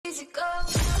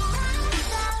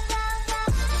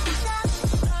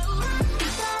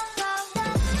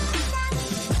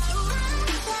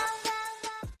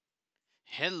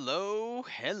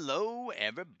Hello,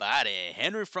 everybody.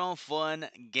 Henry from Fun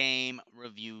Game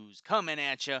Reviews coming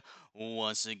at you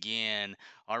once again.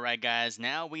 All right, guys,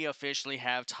 now we officially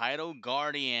have Tidal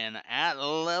Guardian at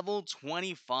level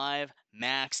 25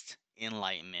 maxed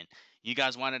enlightenment. You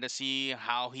guys wanted to see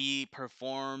how he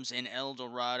performs in El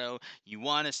Dorado. You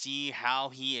want to see how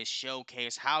he is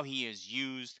showcased, how he is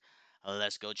used.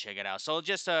 Let's go check it out. So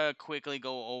just to quickly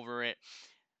go over it.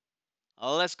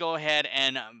 Let's go ahead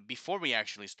and before we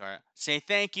actually start, say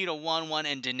thank you to 1-1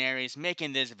 and Daenerys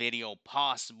making this video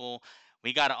possible.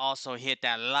 We gotta also hit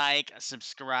that like,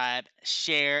 subscribe,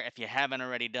 share if you haven't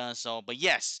already done so. But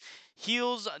yes,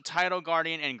 heals Tidal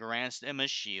Guardian and grants them a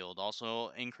shield. Also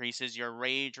increases your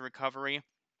rage recovery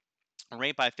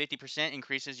rate by 50%,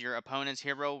 increases your opponent's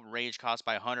hero rage cost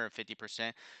by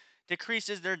 150%.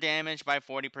 Decreases their damage by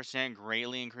 40%,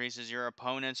 greatly increases your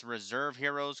opponent's reserve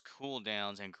heroes'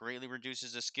 cooldowns, and greatly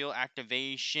reduces the skill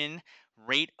activation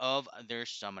rate of their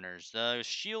summoners. The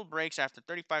shield breaks after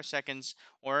 35 seconds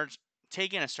or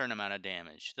taking a certain amount of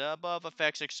damage. The above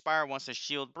effects expire once the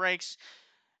shield breaks.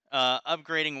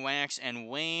 Upgrading Wax and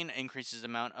Wane increases the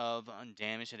amount of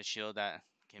damage to the shield that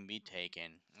can be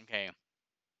taken. Okay.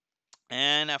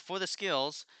 And for the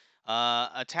skills,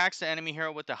 attacks the enemy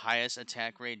hero with the highest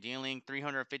attack rate, dealing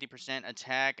 350%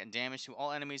 attack damage to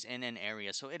all enemies in an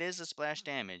area. So it is a splash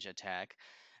damage attack.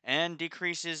 And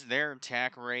decreases their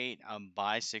attack rate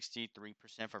by 63%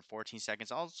 for 14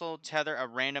 seconds. Also, tether a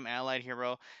random allied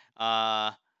hero.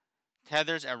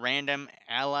 Tethers a random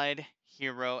allied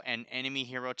hero and enemy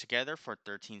hero together for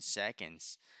 13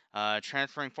 seconds.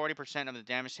 Transferring 40% of the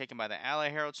damage taken by the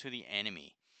allied hero to the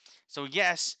enemy. So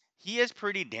yes, he is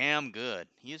pretty damn good.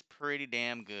 He is pretty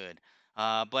damn good.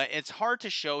 But it's hard to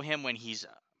show him when he's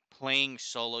playing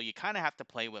solo. You kind of have to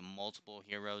play with multiple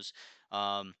heroes.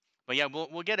 But yeah,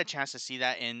 we'll get a chance to see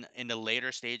that in the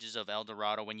later stages of El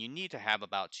Dorado when you need to have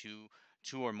about two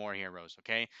or more heroes.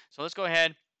 Okay, so let's go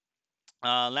ahead.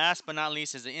 Last but not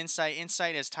least is the insight.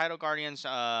 Insight is Tidal Guardians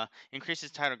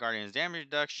increases Tidal Guardians damage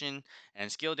reduction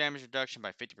and skill damage reduction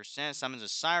by 50%. Summons a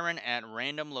siren at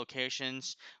random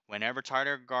locations whenever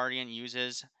Tidal Guardian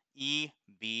uses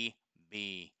EBB.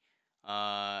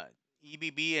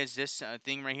 EBB is this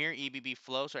thing right here, EBB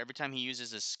flow. So every time he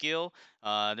uses a skill,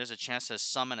 there's a chance to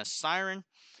summon a siren.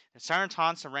 The siren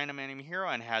taunts a random enemy hero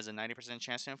and has a 90%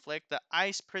 chance to inflict the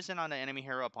ice prison on the enemy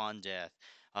hero upon death.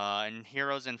 And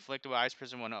heroes inflicted with ice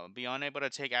prison will be unable to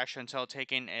take action until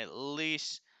taking at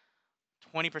least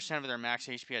 20% of their max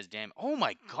HP as damage. Oh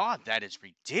my god, that is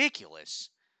ridiculous.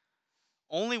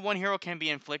 Only one hero can be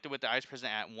inflicted with the ice prison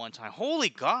at one time. Holy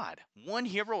god! One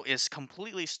hero is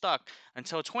completely stuck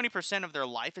until 20% of their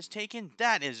life is taken?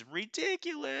 That is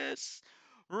ridiculous!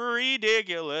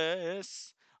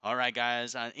 Ridiculous! Alright,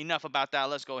 guys, enough about that.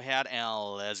 Let's go ahead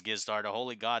and let's get started.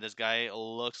 Holy god, this guy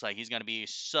looks like he's going to be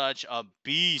such a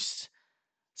beast.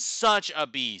 Such a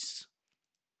beast.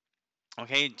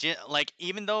 Okay, like,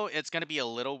 even though it's going to be a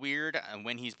little weird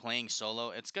when he's playing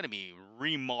solo, it's going to be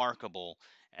remarkable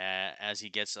as he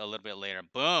gets a little bit later.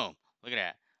 Boom! Look at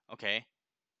that. Okay.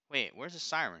 Wait, where's the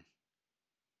siren?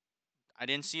 I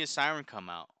didn't see a siren come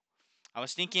out. I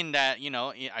was thinking that,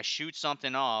 I shoot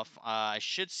something off. I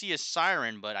should see a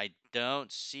siren, but I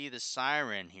don't see the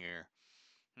siren here.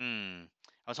 I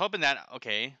was hoping that,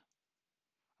 okay.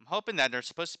 I'm hoping that there's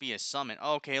supposed to be a summon.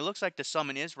 Oh, okay, it looks like the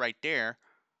summon is right there.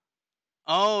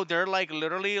 Oh, they're like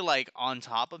literally like on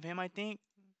top of him, I think.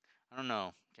 I don't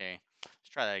know. Okay, let's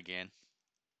try that again.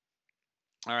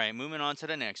 All right, moving on to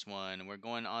the next one. We're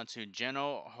going on to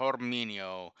Geno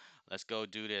Horminio. Let's go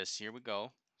do this. Here we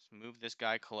go. Let's move this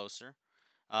guy closer.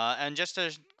 And just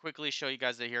to quickly show you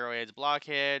guys the hero aids,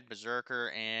 Blockhead,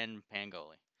 Berserker, and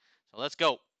Pangoli. So let's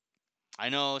go. I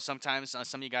know sometimes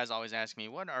some of you guys always ask me,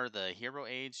 what are the hero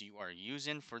aids you are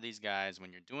using for these guys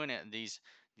when you're doing it, these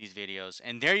videos?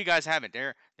 And there you guys have it.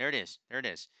 There it is. There it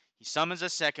is. He summons a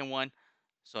second one,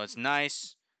 so it's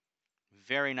nice.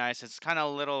 Very nice. It's kind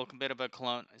of a little bit of a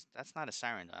clone. That's not a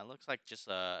siren, though. It looks like just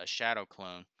a shadow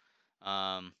clone.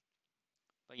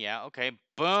 But yeah, okay.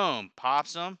 Boom.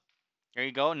 Pops him. There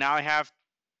you go. Now I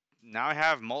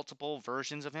have multiple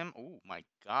versions of him. Oh my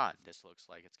god, this looks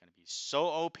like it's gonna be so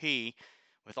OP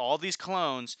with all these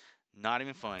clones. Not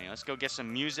even funny. Let's go get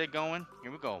some music going.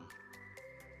 Here we go.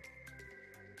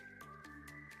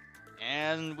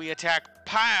 And we attack.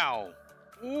 Pow!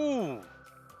 Ooh!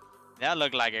 That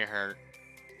looked like it hurt.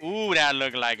 Ooh, that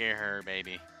looked like it hurt,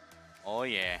 baby. Oh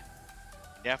yeah.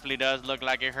 Definitely does look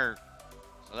like it hurt.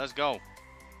 So let's go.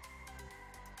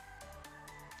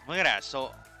 Look at that.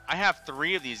 So I have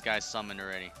 3 of these guys summoned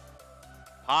already.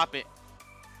 Pop it.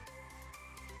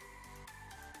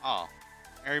 Oh.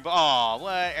 Everybody, oh,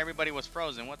 what? Everybody was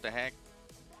frozen. What the heck?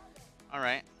 All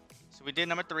right. So we did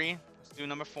number 3. Let's do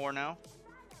number 4 now.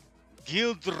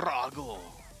 Gildrago.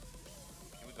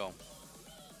 Here we go.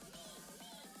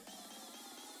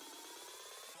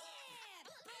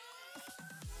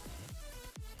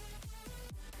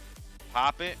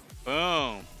 Pop it.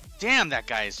 Boom. Damn, that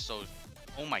guy is so...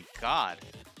 Oh my god.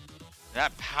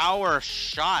 That power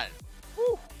shot.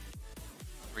 Whew.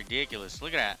 Ridiculous.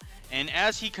 Look at that. And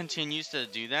as he continues to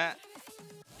do that,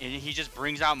 he just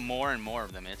brings out more and more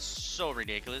of them. It's so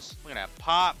ridiculous. Look at that.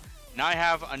 Pop. Now I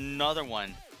have another one.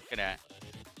 Look at that.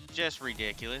 Just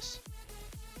ridiculous.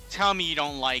 Tell me you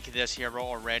don't like this hero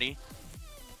already.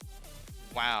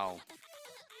 Wow.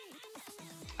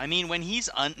 I mean, when he's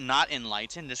not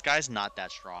enlightened, this guy's not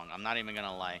that strong. I'm not even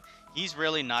gonna lie. He's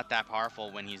really not that powerful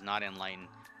when he's not enlightened.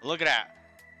 Look at that.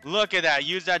 Look at that.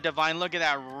 Use that divine. Look at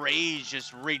that rage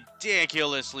just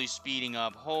ridiculously speeding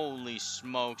up. Holy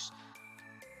smokes.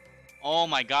 Oh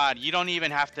my god. You don't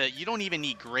even have to... You don't even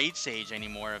need Great Sage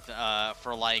anymore if,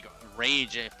 for, like,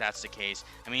 rage, if that's the case.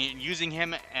 I mean, using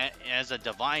him as a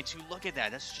divine, too. Look at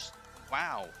that. That's just...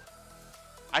 Wow.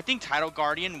 I think Tidal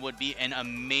Guardian would be an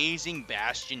amazing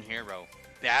Bastion hero.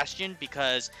 Bastion,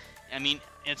 because, I mean,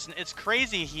 it's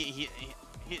crazy.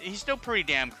 He's still pretty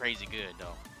damn crazy good,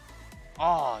 though.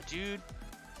 Oh, dude.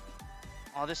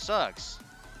 Oh, this sucks.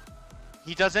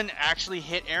 He doesn't actually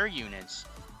hit air units.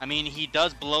 I mean, he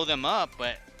does blow them up,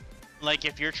 but, like,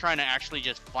 if you're trying to actually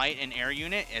just fight an air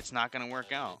unit, it's not going to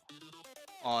work out.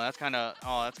 Oh, that's kind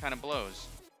of blows.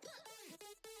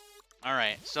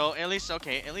 Alright, so at least,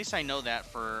 okay, at least I know that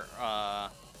for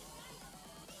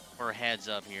heads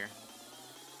up here.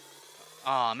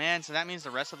 Oh man, so that means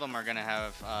the rest of them are gonna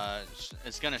have,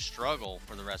 it's gonna struggle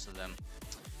for the rest of them.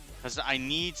 Because I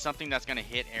need something that's gonna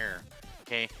hit air,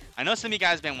 okay? I know some of you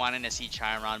guys have been wanting to see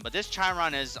Chiron, but this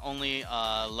Chiron is only,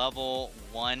 level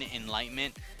 1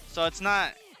 Enlightenment. So it's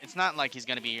not like he's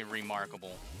gonna be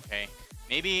remarkable, okay?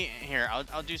 Maybe, here,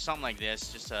 I'll do something like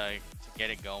this, just to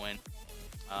get it going.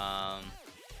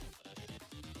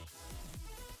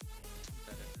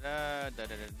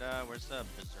 Where's the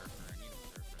Berserker? I need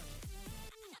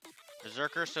a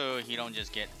Berserker, so he don't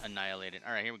just get annihilated.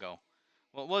 All right, here we go.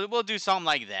 We'll do something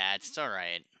like that. It's all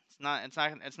right.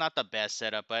 It's not the best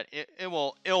setup, but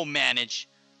it'll manage.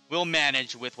 We'll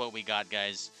manage with what we got,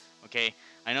 guys. Okay.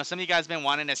 I know some of you guys been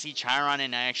wanting to see Chiron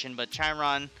in action, but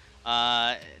Chiron.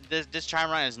 This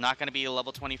Chiron is not going to be a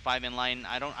level 25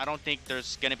 Enlightenment. I don't think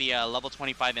there's going to be a level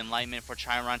 25 Enlightenment for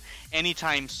Chiron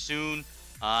anytime soon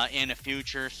in the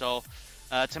future. So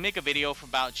to make a video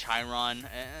about Chiron,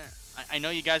 I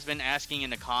know you guys been asking in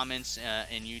the comments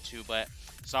in YouTube, but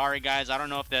sorry guys, I don't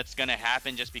know if that's going to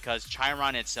happen just because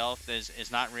Chiron itself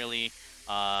is not really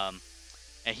a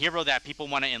hero that people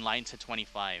want to enlighten to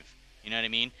 25. You know what I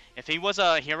mean? If he was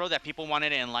a hero that people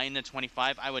wanted to enlighten to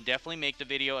 25, I would definitely make the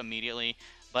video immediately.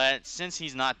 But since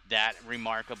he's not that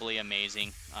remarkably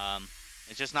amazing,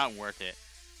 it's just not worth it.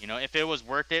 You know, if it was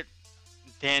worth it,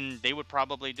 then they would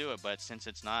probably do it. But since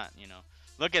it's not, you know,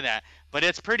 look at that. But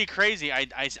it's pretty crazy.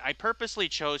 I purposely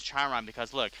chose Chiron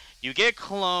because, look, you get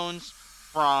clones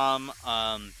from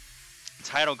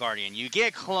Tidal Guardian. You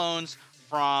get clones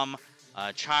from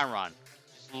Chiron.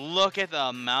 Look at the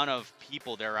amount of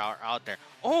people there are out there.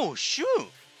 Oh, shoot.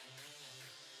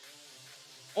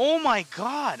 Oh, my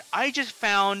God. I just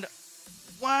found...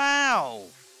 Wow.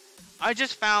 I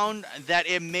just found that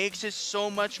it makes it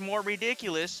so much more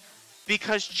ridiculous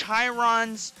because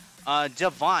Chiron's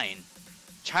Divine.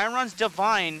 Chiron's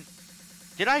Divine...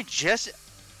 Did I just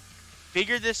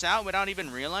figure this out without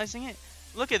even realizing it?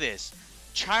 Look at this.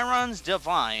 Chiron's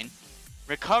Divine...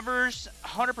 recovers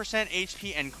 100%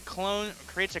 HP and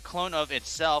creates a clone of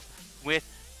itself with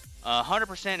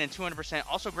 100% and 200%.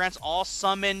 Also grants all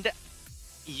summoned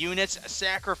units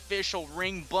sacrificial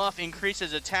ring buff,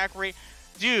 increases attack rate.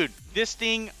 Dude, this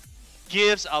thing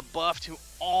gives a buff to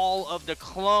all of the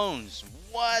clones.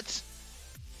 What?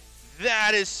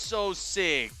 That is so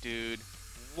sick, dude.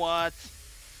 What?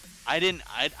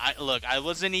 Look, I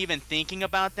wasn't even thinking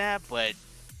about that, but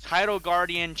Tidal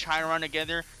Guardian, Chiron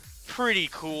together, pretty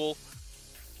cool.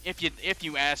 If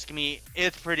you ask me,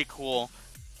 it's pretty cool.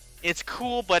 It's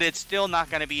cool, but it's still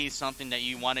not going to be something that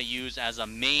you want to use as a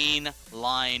main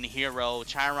line hero.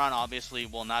 Chiron obviously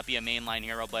will not be a main line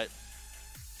hero, but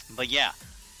yeah,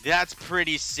 that's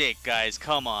pretty sick, guys.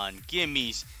 Come on, give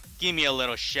me a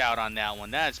little shout on that one.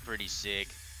 That's pretty sick.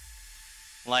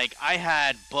 Like, I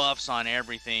had buffs on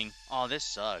everything. Oh, this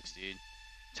sucks, dude.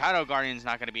 Tidal Guardian's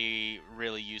not going to be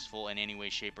really useful in any way,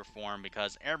 shape, or form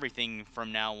because everything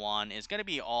from now on is going to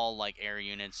be all, like, air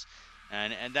units.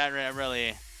 And that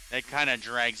really... That kind of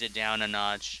drags it down a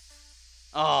notch.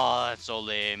 Oh, that's so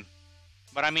lame.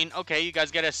 But I mean, okay, you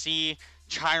guys get to see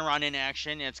Chiron in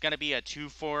action. It's going to be a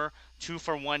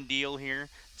 2-for-1 deal here.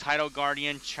 Tidal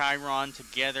Guardian, Chiron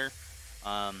together.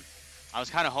 I was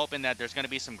kind of hoping that there's going to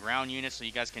be some ground units so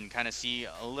you guys can kind of see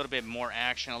a little bit more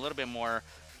action, a little bit more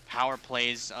power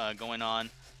plays going on.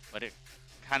 But it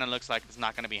kind of looks like it's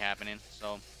not going to be happening.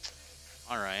 So,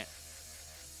 alright.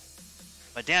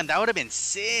 But damn, that would have been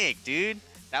sick, dude.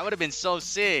 That would have been so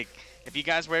sick. If you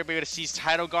guys were able to see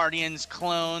Tidal Guardians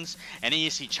clones, and then you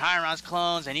see Chiron's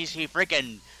clones, and you see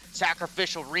freaking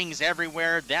sacrificial rings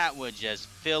everywhere, that would just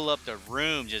fill up the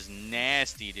room. Just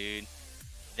nasty, dude.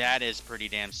 That is pretty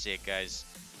damn sick, guys.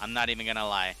 I'm not even gonna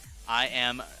lie.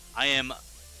 I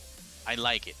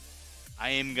like it.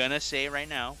 I am gonna say right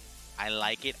now, I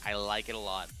like it. I like it a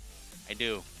lot. I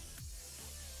do.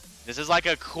 This is like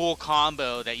a cool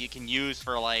combo that you can use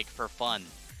for fun.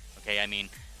 Okay, I mean,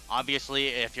 obviously,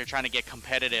 if you're trying to get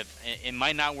competitive, it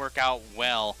might not work out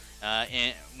well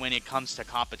when it comes to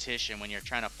competition, when you're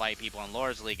trying to fight people in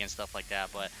Lord's League and stuff like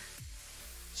that. But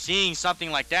seeing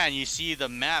something like that and you see the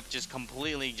map just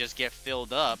completely just get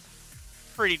filled up,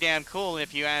 pretty damn cool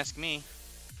if you ask me.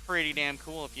 Pretty damn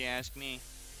cool if you ask me.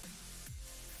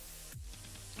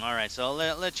 Alright, so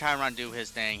let Chiron do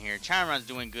his thing here. Chiron's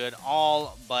doing good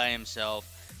all by himself.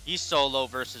 He's solo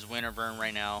versus Winterburn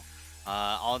right now.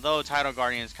 Although Tidal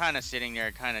Guardian's kind of sitting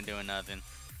there, kind of doing nothing.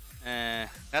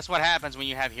 That's what happens when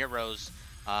you have heroes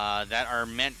that are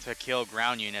meant to kill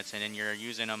ground units, and then you're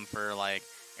using them for like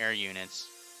air units.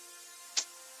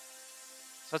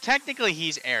 So technically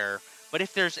he's air, but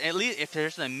if there's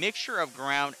a mixture of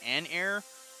ground and air,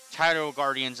 Tidal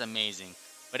Guardian's amazing.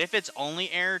 But if it's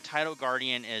only air, Tidal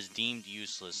Guardian is deemed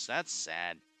useless. That's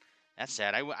sad. That's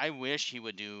sad. I wish he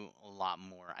would do a lot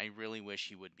more. I really wish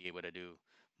he would be able to do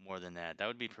more than that. That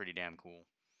would be pretty damn cool.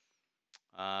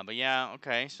 But yeah,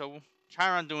 okay. So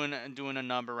Chiron doing a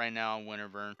number right now on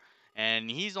Winterburn,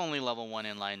 and he's only level 1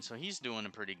 in line, so he's doing a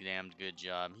pretty damn good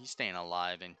job. He's staying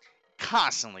alive and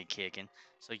constantly kicking.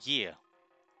 So yeah.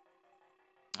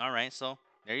 All right. So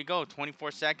there you go.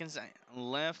 24 seconds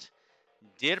left.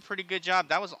 Did a pretty good job.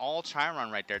 That was all Chiron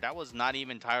right there. That was not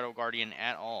even Tidal Guardian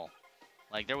at all.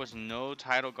 Like, there was no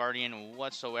Tidal Guardian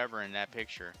whatsoever in that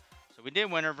picture. So we did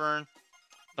Winterburn.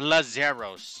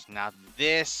 Blazeros. Now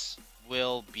this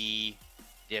will be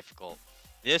difficult.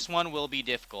 This one will be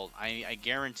difficult. I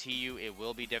guarantee you it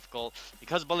will be difficult.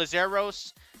 Because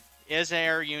Blazeros is an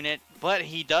air unit, but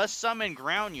he does summon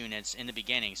ground units in the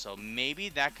beginning. So maybe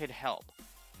that could help.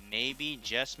 Maybe,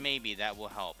 just maybe, that will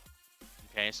help.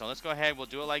 Okay, so let's go ahead. We'll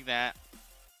do it like that.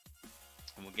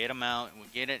 And we'll get them out. We'll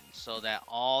get it so that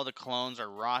all the clones are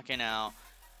rocking out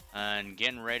and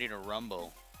getting ready to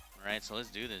rumble. Alright, so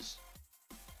let's do this.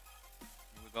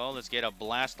 Here we go. Let's get a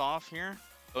blast off here.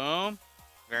 Boom.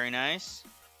 Very nice.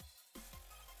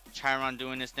 Chiron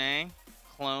doing his thing.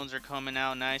 Clones are coming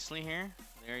out nicely here.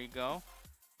 There you go.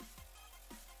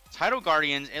 Tidal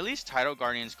Guardians, at least Tidal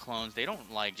Guardians clones, they don't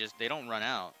they don't run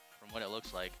out from what it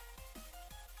looks like.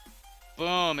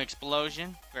 Boom,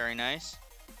 explosion. Very nice.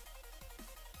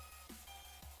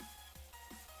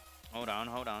 Hold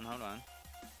on.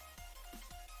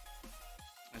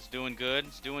 It's doing good.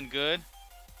 It's doing good.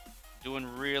 Doing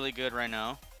really good right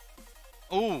now.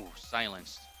 Ooh,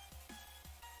 silenced.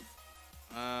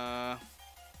 Alright,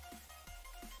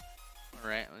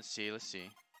 let's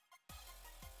see.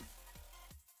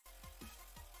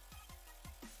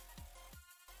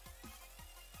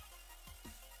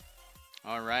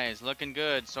 Alright, it's looking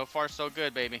good. So far, so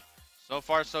good, baby. So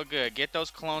far, so good. Get those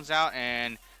clones out,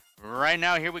 and right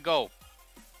now, here we go.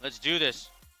 Let's do this.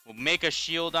 We'll make a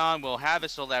shield on. We'll have it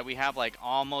so that we have, like,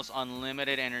 almost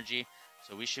unlimited energy.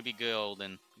 So we should be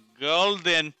golden.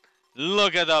 Golden!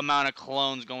 Look at the amount of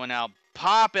clones going out.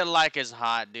 Pop it like it's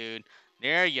hot, dude.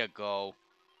 There you go.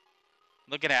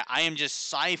 Look at that. I am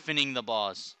just siphoning the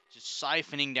boss. Just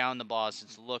siphoning down the boss.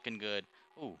 It's looking good.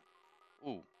 Ooh.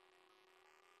 Ooh.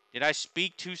 Did I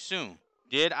speak too soon?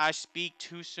 Did I speak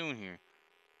too soon here?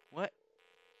 What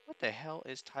the hell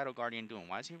is Tidal Guardian doing?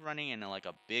 Why is he running in like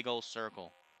a big old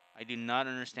circle? I do not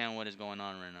understand what is going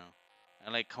on right now.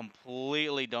 I like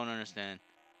completely don't understand.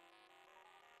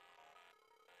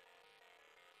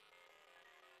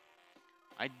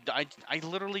 I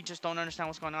literally just don't understand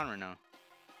what's going on right now.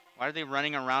 Why are they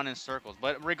running around in circles?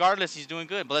 But regardless, he's doing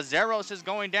good. Blazeros is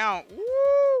going down.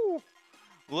 Woo!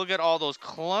 Look at all those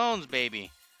clones,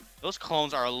 baby. Those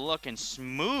clones are looking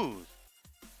smooth.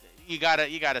 You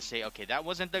gotta say, okay, that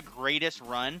wasn't the greatest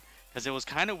run, because it was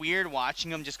kind of weird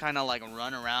watching them just kind of like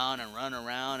run around and run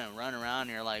around and run around.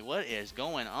 And you're like, what is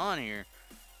going on here?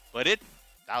 But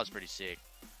that was pretty sick.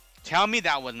 Tell me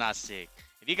that was not sick.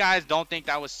 If you guys don't think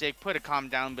that was sick, put a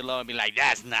comment down below and be like,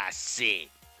 that's not sick.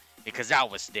 Because that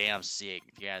was damn sick,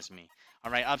 if you ask me.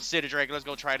 Alright, up City Drake. Let's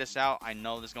go try this out. I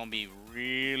know this is going to be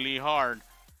really hard.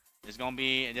 It's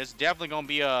definitely going to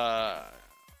be a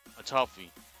toughie.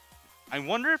 I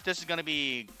wonder if this is going to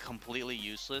be completely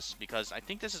useless. Because I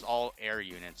think this is all air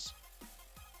units.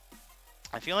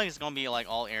 I feel like it's going to be like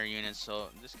all air units. So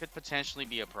this could potentially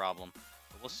be a problem.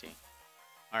 But we'll see.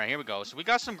 Alright, here we go. So we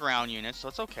got some ground units. So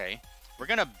it's okay. We're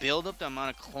going to build up the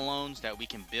amount of clones that we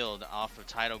can build off of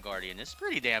Tidal Guardian. It's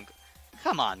pretty damn...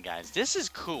 Come on, guys. This is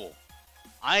cool.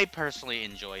 I personally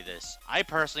enjoy this. I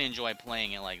personally enjoy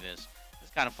playing it like this.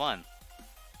 It's kind of fun.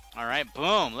 Alright,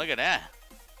 boom. Look at that.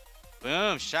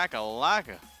 Boom.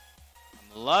 Shakalaka.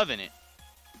 I'm loving it.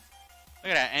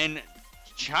 Look at that. And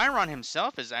Chiron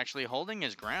himself is actually holding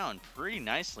his ground pretty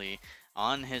nicely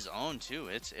on his own, too.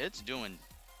 It's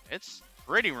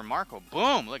pretty remarkable.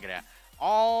 Boom. Look at that.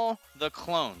 All the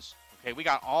clones. Okay, we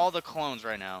got all the clones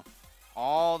right now.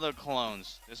 All the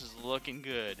clones. This is looking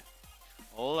good.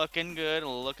 Looking good.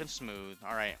 Looking smooth.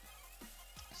 Alright.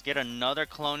 Let's get another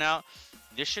clone out.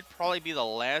 This should probably be the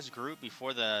last group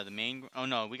before the main... Oh,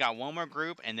 no. We got one more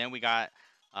group. And then we got...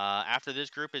 after this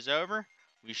group is over,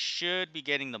 we should be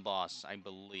getting the boss, I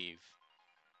believe.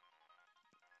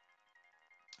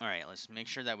 Alright, let's make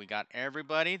sure that we got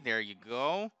everybody. There you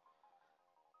go.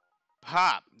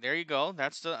 Pop. There you go.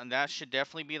 That should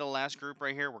definitely be the last group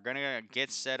right here. We're gonna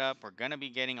get set up. We're gonna be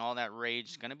getting all that rage.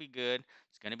 It's gonna be good.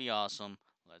 It's gonna be awesome.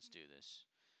 Let's do this.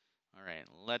 All right,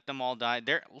 let them all die.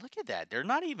 Look at that. They're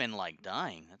not even like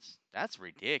dying. That's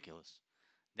ridiculous.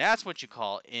 That's what you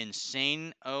call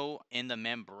insane. Oh, in the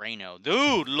membrano,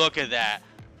 dude. Look at that.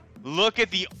 Look at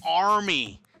the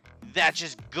army that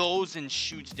just goes and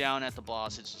shoots down at the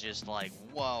boss. It's just like,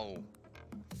 whoa.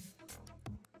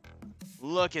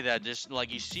 Look at that. Just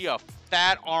like you see a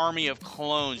fat army of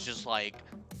clones just like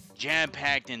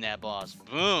jam-packed in that boss.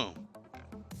 Boom.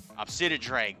 Obsidian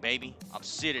Drake, baby.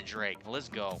 Obsidian Drake. Let's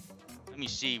go. Let me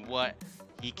see what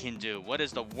he can do. What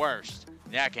is the worst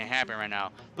that can happen right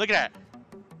now? Look at that.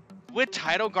 With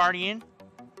Tidal Guardian,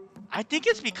 I think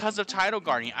it's because of Tidal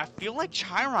Guardian. I feel like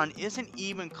Chiron isn't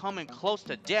even coming close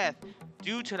to death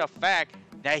due to the fact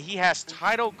that he has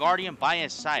Tidal Guardian by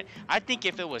his side. I think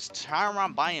if it was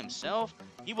Chiron by himself,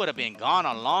 he would have been gone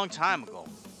a long time ago.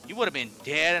 He would have been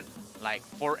dead like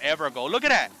forever ago. Look at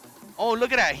that. Oh,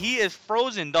 look at that. He is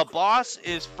frozen. The boss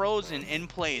is frozen in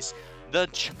place. The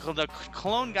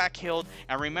clone got killed.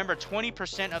 And remember,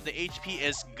 20% of the HP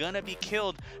is gonna be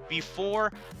killed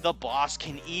before the boss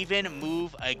can even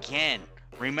move again.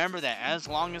 Remember that, as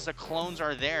long as the clones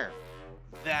are there.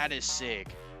 That is sick.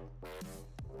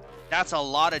 That's a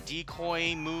lot of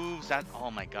decoy moves.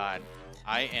 Oh my god.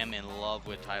 I am in love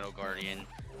with Tidal Guardian.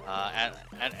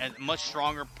 At much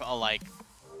stronger, like,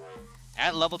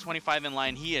 at level 25 in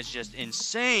line, he is just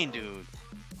insane, dude.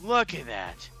 Look at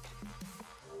that.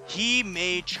 He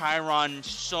made Chiron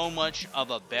so much of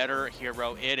a better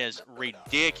hero. It is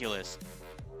ridiculous.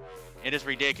 It is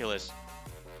ridiculous.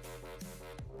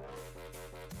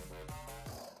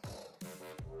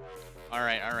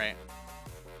 Alright, alright.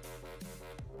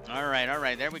 Alright,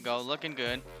 alright. There we go. Looking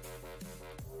good.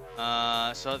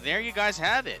 So there you guys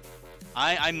have it.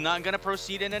 I'm not going to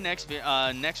proceed in the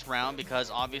next round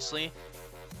because obviously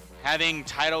having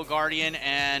Tidal Guardian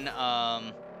and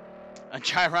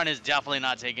Chiron is definitely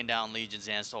not taking down Legion's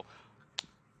Hand. So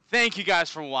thank you guys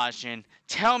for watching.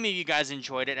 Tell me if you guys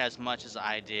enjoyed it as much as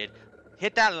I did.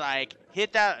 Hit that like,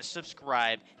 hit that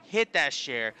subscribe, hit that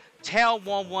share. Tell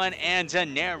 11 and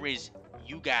Daenerys,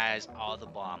 you guys are the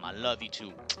bomb. I love you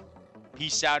too.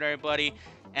 Peace out, everybody.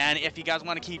 And if you guys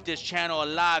want to keep this channel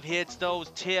alive, hit those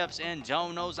tips and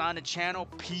donos on the channel.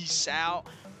 Peace out.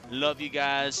 Love you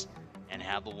guys and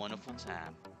have a wonderful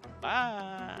time.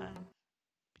 Bye.